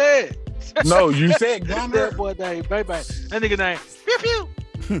what I said. No, you said Gunner. That boy named Bang Bang. That nigga name Pew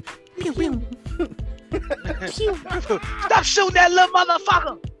Pew. Pew Pew. Stop shooting that little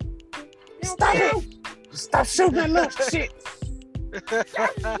motherfucker. Stop shooting that little shit.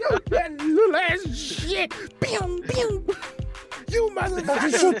 Shoot that little ass shit. Pew, pew. You motherfucker. Don't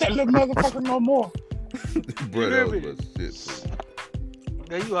you shoot that little motherfucker no more. Bro, that was shit.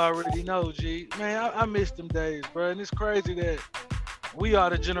 Yeah, you already know, G. Man, I miss them days, bro. And it's crazy that we are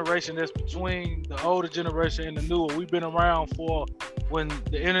the generation that's between the older generation and the newer. We've been around for when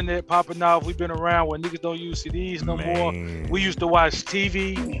the internet popping off. We've been around when niggas don't use CDs no more. We used to watch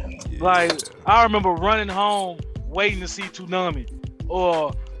TV. Yeah. Like, I remember running home waiting to see Toonami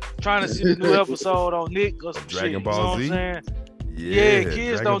or trying to see the new episode on Nick or some Dragon shit. Ball Z. You know what I'm saying? Yeah,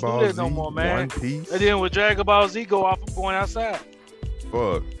 kids don't do that no more, man. One Piece. And then with Dragon Ball Z, go off and going outside.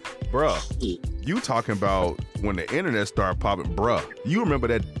 Fuck. Bruh, you talking about when the internet started popping, bruh. You remember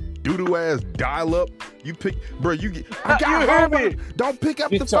that doo-doo ass dial-up You pick, bro. You get. I You got hear home. me? Don't pick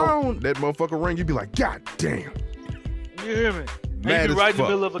up Get the your- phone. That motherfucker ring. You be like, God damn. You hear me? Mad You be as right in the fuck.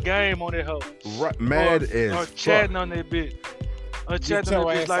 middle of a game on that hoe. Right, mad or as chatting fuck. on that bitch. Or Get chatting on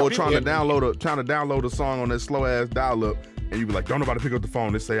your that bitch ass like Or people- trying to download a song on that slow ass dial up, and you be like, don't nobody pick up the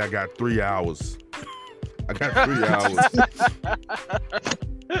phone. They say I got 3 hours. I got 3 hours.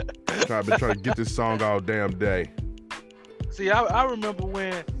 I've been trying to get this song all damn day. See, I remember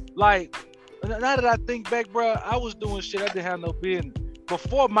when, like, now that I think back, bro, I was doing shit I didn't have no business.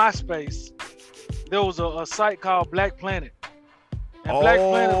 Before MySpace, there was a site called Black Planet. And Black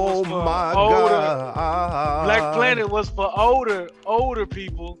Planet was Oh for my older. God. Black Planet was for older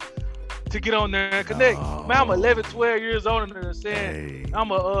people to get on there and connect. No. Man, I'm 11, 12 years older than her saying Hey.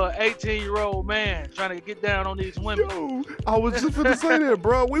 I'm a 18-year-old man trying to get down on these women. Yo, I was just gonna say that,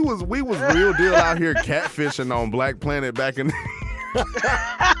 bro. We was real deal out here catfishing on Black Planet back in.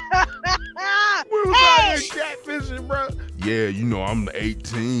 We was out here catfishing, bro. Yeah, you know I'm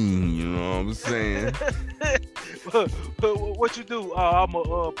 18. You know what I'm saying? but what you do? I'm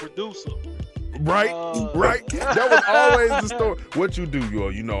a producer. Right, right. That was always the story. What you do, yo?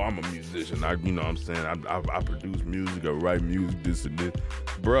 You know I'm a musician. You know what I'm saying? I produce music. I write music. This and this,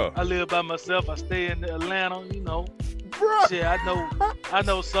 bro. I live by myself. I stay in Atlanta. You know, Bro. shit. I know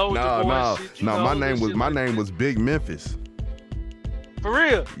Soulja Boy. No. And shit, you know, My that shit my like name that. was Big Memphis. For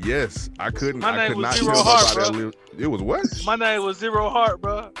real. Yes, I could My name was not Zero tell Heart, nobody bro. I lived. It was what? My name was Zero Heart,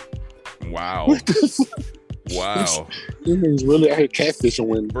 bro. Wow. Wow. These niggas really out here catfishing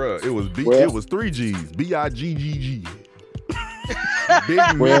women. Bruh, it was Well- it was 3 G's. B-I-G-G-G. Big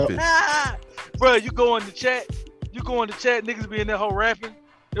Well- Memphis. Bro, you go in the chat. Niggas be in that whole rapping.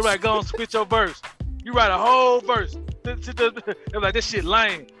 They're like, go on, spit your verse. You write a whole verse. They're like, this shit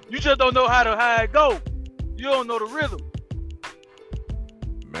lame. You just don't know how it go. You don't know the rhythm.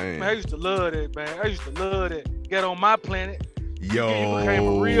 Man, I Man. used to love that, man. I used to love that. Get on my planet. Yo. You became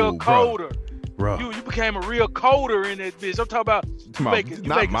a real bruh, coder. Bruh. You became a real coder in that bitch. I'm talking about you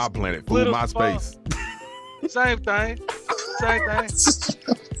Not making my planet. Fool little my space. same thing. Same thing.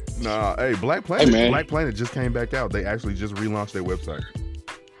 Nah, hey, Black Planet. Hey, man. Black Planet just came back out. They actually just relaunched their website.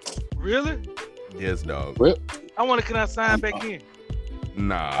 Really? Yes, dog. Can I sign back in?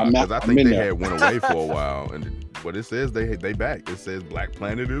 Nah, I'm because I I'm think in they there. had went away for a while, and but it says they back. It says Black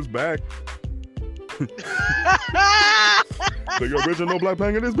Planet is back. The original Black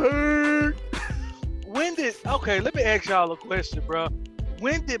Planet is back. Let me ask y'all a question, bro.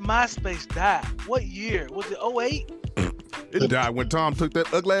 When did MySpace die? What year? Was it 08? It died when Tom took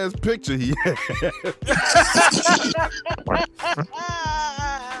that ugly ass picture he had.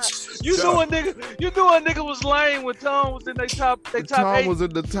 You knew a nigga was lame when Tom was in they top Tom 8. was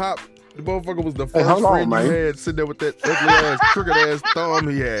at the top. The motherfucker was the first hold on, friend man. you had sitting there with that ugly ass, crooked ass thumb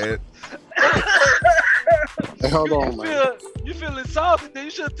he had. Hey, hold on, man. You feel insulted? Then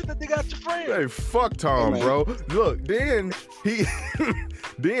you should have took that nigga out your friend. Hey, fuck Tom, Hey, man. bro. Look, then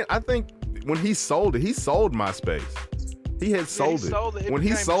then I think when he sold MySpace. He had sold it. When he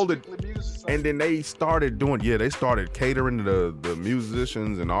became sold it, strictly music site. and then they started catering to the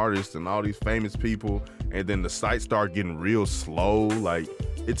musicians and artists and all these famous people, and then the site started getting real slow. Like,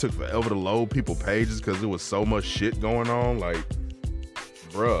 it took forever to load people pages because there was so much shit going on. Like,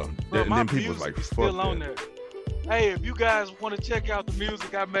 bruh. Bro, And my then people was music like, is fuck still on that. there. Hey, if you guys want to check out the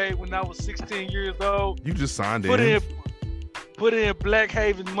music I made when I was 16 years old, You just signed put in. in Black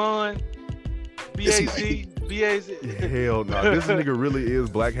Haven Mon, B-A-Z. Hell no. This nigga really is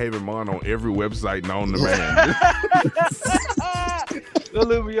Black Haven Mon on every website known to man. Go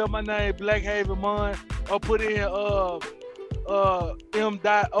look me up, my name Black Haven Mon, or put in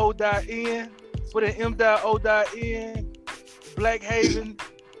M.O.N. Put in M.O.N. Black Haven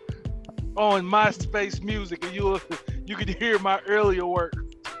on MySpace Music, and you can hear my earlier work.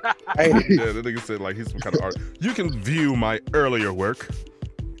 Hey, Yeah, that nigga said like he's some kind of art. You can view my earlier work.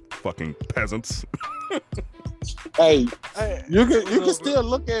 Fucking peasants. hey, Hey, you can what's up, still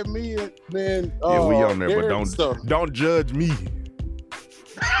look at me and then Yeah, we on there, but Derek stuff. don't judge me.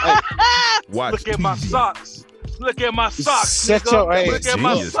 Watch Look at my TV. socks. Look at my socks. Set nigga. your ass. Look at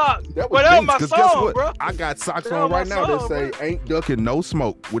my Genius. socks. That Well, that was genius, my 'cause guess song, what? bro. I got socks That on was right my now that song, say bro. "Ain't ducking no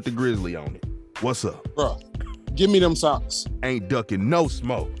smoke" with the grizzly on it. What's up? Bro, give me them socks. Ain't ducking no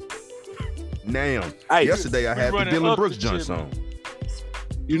smoke. Now, Hey, yesterday I we had the running Dylan up Brooks the joint shit, song.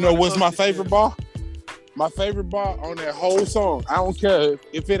 You know what's my Fuck this favorite shit. bar? My favorite bar on that whole song. I don't care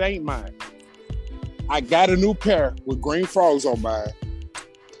if it ain't mine. I got a new pair with green frogs on mine.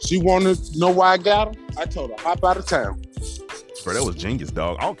 She wanted to know why I got them. I told her, hop out of town. Bro, that was genius,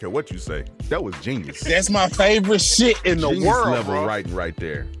 dog. I don't care what you say. That was genius. That's my favorite shit in the Genius world, level bro. writing right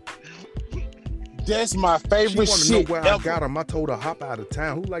there. That's my favorite She shit. know where I got them. I told her hop out of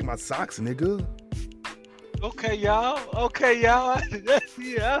town. Who like my socks, nigga? Okay, y'all. Yeah.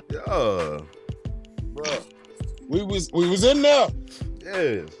 Yeah. Bro, we was in there.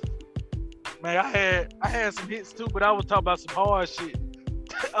 Yes. Man, I had some hits too, but I was talking about some hard shit.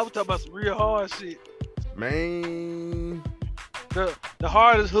 I was talking about some real hard shit. Man. The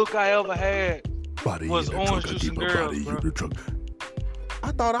hardest hook I ever had Body was in the Orange trunk, Juice and deeper Girls, body bro. in the trunk.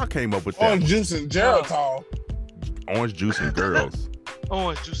 I thought I came up with that. Orange Juice and Geritol. Orange Juice and Girls.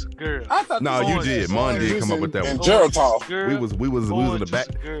 Orange Juice and Girls. I thought No, this you was did. Mon Orange did Juice come up with that and one. Geritol. We was in the back.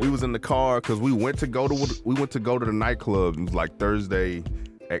 Girl. We was in the car because we went to go to the nightclub. It was like Thursday.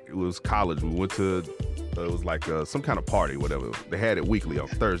 It was college. We went to it was like some kind of party, whatever. They had it weekly on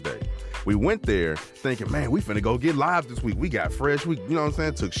Thursday. We went there thinking, man, we finna go get live this week. We got fresh. We, you know what I'm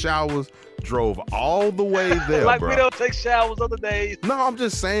saying? Took showers, drove all the way there, Like bro. we don't take showers other days. No, I'm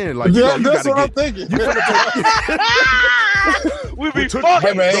just saying, like, Yeah, you that's gotta what get. I'm thinking. You finna take, We be took- fucking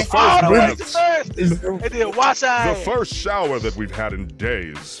Hey, man. the all the way to first Thursday and then wash our the ass. first shower that we've had in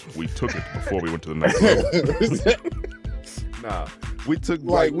days, we took it before we went to the nightclub. Nah, we took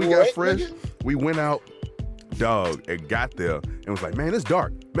Like we what, got fresh. nigga? We went out, dog, and got there and was like, man, it's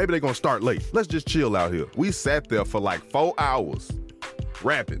dark. Maybe they're gonna start late. Let's just chill out here. We sat there for like 4 hours,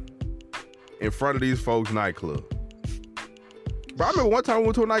 rapping in front of these folks' nightclub. But I remember one time we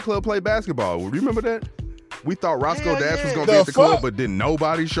went to a nightclub to play basketball. You remember that? We thought Roscoe Hell Dash was yeah. gonna The be at the club, fuck? but didn't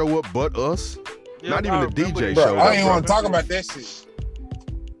nobody show up but us. Yep, Not even I the remember DJ that. showed Bro, up, I ain't bro. want to talk about that shit.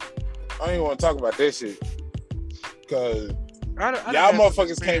 I ain't want to talk about that shit. Cause I y'all done had some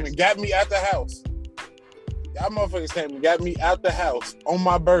motherfuckers came and got me out the house. Y'all motherfuckers came and got me out the house on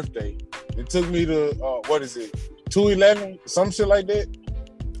my birthday. It took me to, what is it, 211? Some shit like that.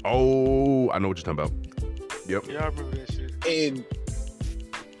 Oh, I know what you're talking about. Yep. Yeah, I remember that shit.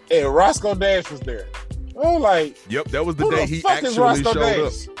 And Roscoe Dash was there. I'm like, Yep, that was the who day the he fuck is actually Roscoe showed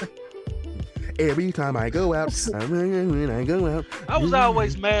up. Dash? Every time I go out, when I go out, I was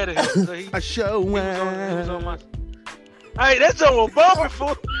always mad at him. So he I show was on my. Hey, that joint was bumping,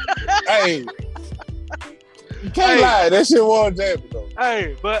 fool. Hey, you can't lie. That shit was jamming though.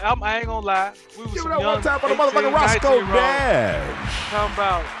 Hey, but I ain't gonna lie. We was Give it some up young one time for the 18, motherfucking Roscoe 19-year-olds Dash.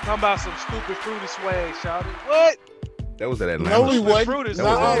 talking about some stupid fruity swag, shouted. What? That was at Atlanta. No, we wasn't. Fruit is That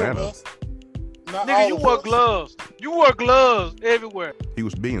Not was all Atlanta. of us. Not Nigga, all you of wore us. gloves. You wore gloves everywhere. He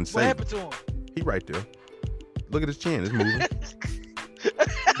was being What safe. happened to him? He right there. Look at his chin. It's moving.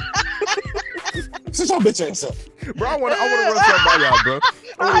 Sit your bitch ass up. Bro, I want to run something by y'all, bro.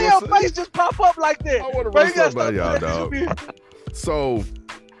 How your face just pop up like that? I want to Bro, run you gotta something by stop y'all, doing dog. So,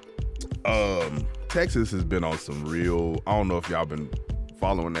 Texas has been on some real. I don't know if y'all been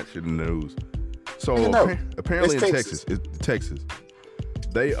following that shit in the news. So No, apparently in it's Texas,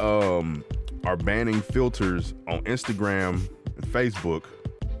 they are banning filters on Instagram and Facebook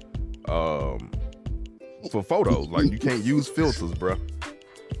for photos. Like you can't use filters, bro.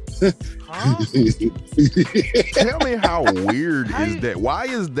 Huh? Tell me how weird How is you- that? Why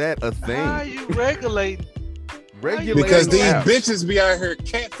is that a thing? How you regulating? Regulating Because these apps. bitches be out here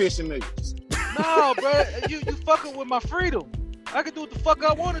catfishing niggas. No, bro, you fucking with my freedom. I can do what the fuck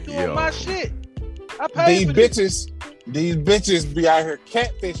I want to do Yo. on my shit. I paid These for these bitches be out here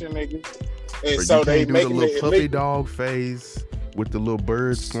catfishing niggas. And Bro, so you they can't do the making little it puppy illegal. dog face with the little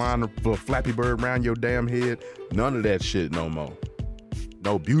birds flying, the Flappy Bird around your damn head. None of that shit no more.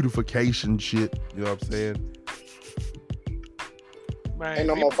 No beautification shit. You know what I'm saying? Man, Ain't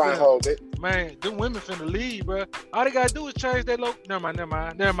no more people fine finna- hole, bitch. Man, them women finna leave, bro. All they gotta do is change their logo. Never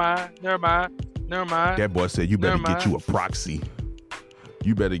mind. That boy said you better Never get you a proxy.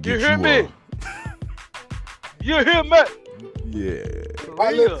 You better get hear you me? a You hear me? yeah. For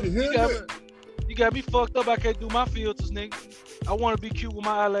I real. let you hear got me. You got me fucked up. I can't do my filters, nigga. I want to be cute with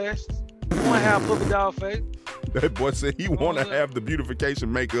my eyelashes. I want to have puppy dog face. That boy said he want to on. have the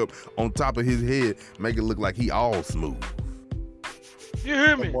beautification makeup on top of his head, make it look like he all smooth. You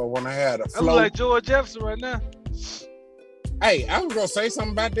hear me? That boy wanna have the I flow. look like George Jefferson right now. Hey, I was gonna say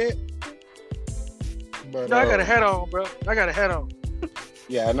something about that. But No, I got a hat on, bro. I got a hat on.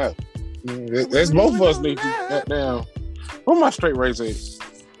 yeah, I know. That's both of us need to that down. Where my straight razor is?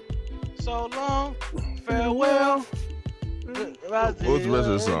 So long, farewell. What's the rest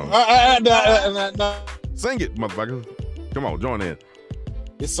of the song? No. Sing it, motherfucker. Come on, join in.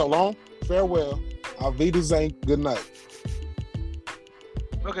 It's so long. Farewell. Auf Wiedersehen. Good night.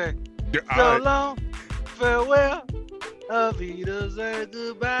 Okay. Yeah, So all right. long, farewell. Auf Wiedersehen,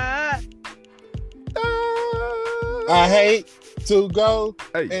 goodbye. I hate to go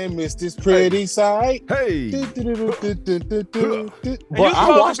Hey. and miss this pretty sight. Hey. And Boy, you I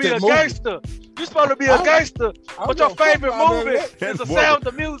supposed watched to be a that movie. gangster. You You supposed to be a gangster, but your favorite movie is the sound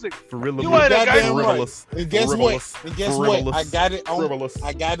of music. You ain't a gangster. Right. And guess what? I got it on.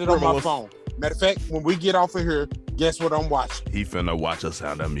 I got it on my phone. Matter of fact, when we get off of here, guess what I'm watching? He finna watch a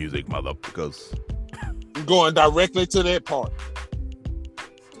Sound of Music, motherfuckers. I'm going directly to that part.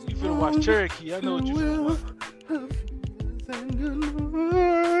 You finna watch Cherokee. I know what you finna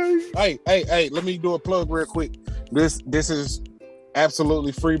watch. Hey, let me do a plug real quick. This is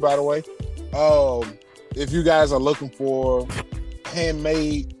absolutely free, by the way. If you guys are looking for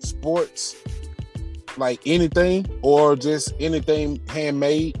handmade sports, like anything or just anything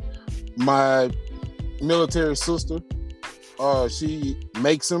handmade, my military sister, she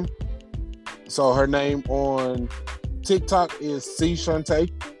makes them. So her name on TikTok is C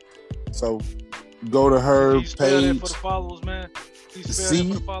Shantae. So go to her page. That for the followers, man. Spell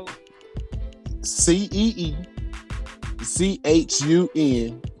that for the followers. CeeChuntae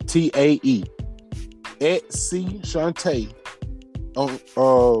at C Shantae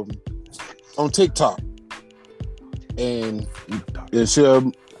on TikTok, and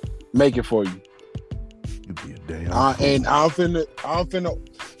she'll make it for you. You be a damn. And I'm finna.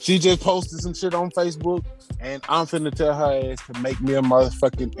 She just posted some shit on Facebook, and I'm finna tell her ass to make me a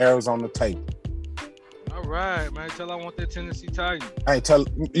motherfucking Arizona table. All right, man. Tell her I want that Tennessee Titan. Hey, tell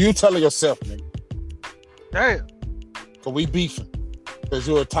her yourself, nigga. Damn. Cause we beefing. Cause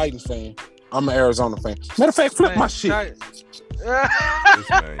you're a Titans fan. I'm an Arizona fan. Matter of fact, flip my shit.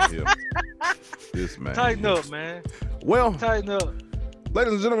 This man. Tighten up, man. Well, tighten up.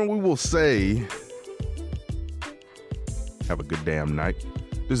 Ladies and gentlemen, we will say, have a good damn night.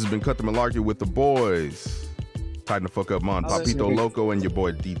 This has been Cut the Malarkey with the boys. Tighten the fuck up, man. Papito Loco and your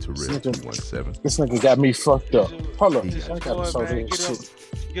boy D-Terrell 217. This nigga got me fucked up. Hold up. I gotta show this shit.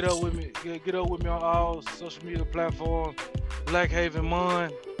 Get up with me. Get up with me on all social media platforms. Black Haven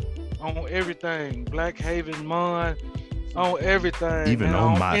Mon on everything. Black Haven Mon on everything. Even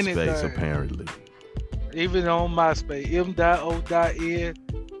on MySpace, apparently. Even on MySpace. M.O.N.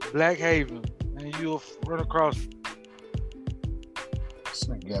 Black Haven. And you'll run across me. This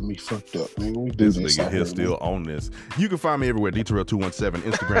nigga got me fucked up, man. This nigga here still on this. You can find me everywhere. D-Terrell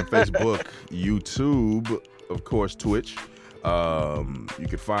 217, Instagram, Facebook, YouTube, of course, Twitch. You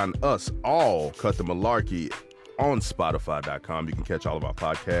can find us all, Cut the Malarkey, on Spotify.com. You can catch all of our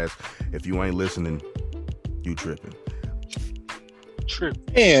podcasts. If you ain't listening, you tripping.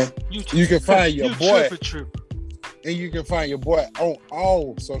 And you can find your boy. Tripping. And you can find your boy on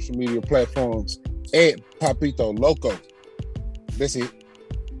all social media platforms at Papito Loco. That's it.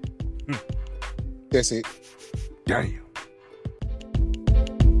 That's it. Damn.